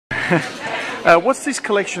What's this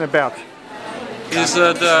collection about? Is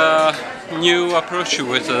the new approach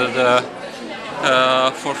with the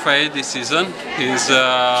forfait this season. Is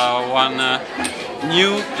one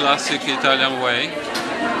new classic Italian way,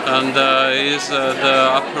 and is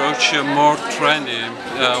the approach more trendy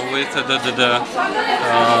with the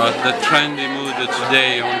trendy mood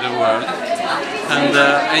today on the world. And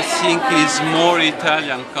I think it's more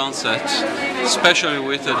Italian concept, especially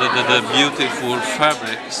with the beautiful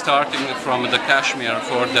fabric, starting from the cashmere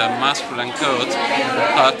for the masculine coat,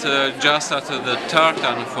 just at the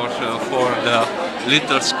tartan for the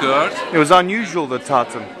little skirt. It was unusual, the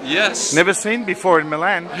tartan. Yes. Never seen before in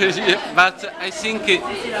Milan. But I think it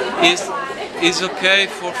is okay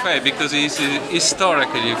for forfait, because it's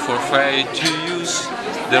historically forfait to use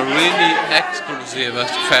the really exclusive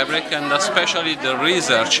fabric, and especially the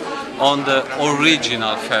research on the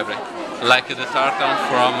original fabric, like the tartan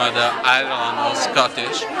from the Ireland or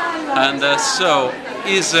Scottish, and so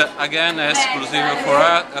is again exclusive for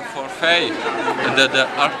forfait, the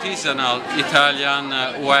artisanal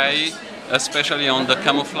Italian way, especially on the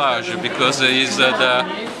camouflage, because is the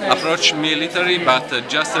approach military, but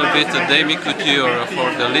just a bit demi-couture for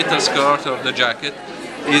the little skirt or the jacket.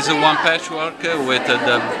 Is one patchwork with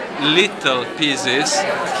the little pieces,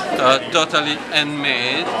 totally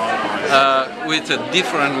handmade, with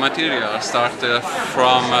different materials, start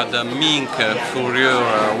from the mink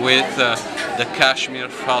fourrure with the cashmere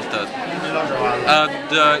felted.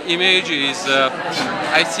 The image is,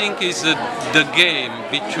 I think, is the game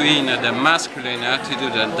between the masculine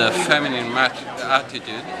attitude and the feminine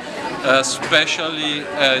attitude. Especially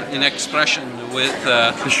in expression with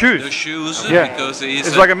the shoes, yeah. Because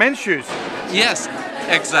it's like a men's shoes. Yes,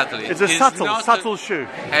 exactly. It's a subtle shoe.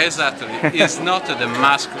 Exactly. It's not the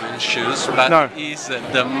masculine shoes, but no. It's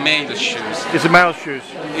the male shoes. It's a male shoes.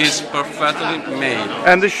 It's perfectly made.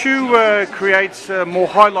 And the shoe creates more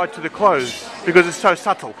highlight to the clothes because it's so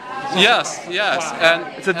subtle. Yes, yes. And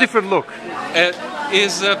it's a different look. It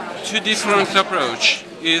is two different approach.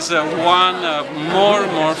 Is one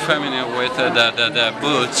more feminine with the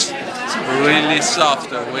boots, really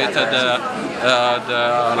soft with the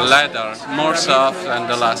leather, more soft and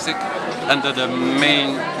elastic, and the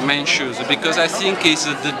main shoes, because I think it's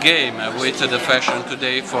the game with the fashion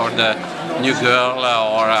today for the new girl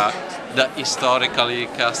or the historically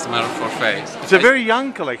customer forfait. It's a very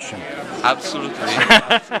young collection. Absolutely,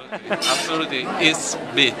 absolutely. It's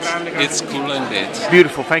beat. It's cool and beat.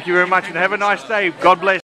 Beautiful. Thank you very much, and have a nice day. God bless.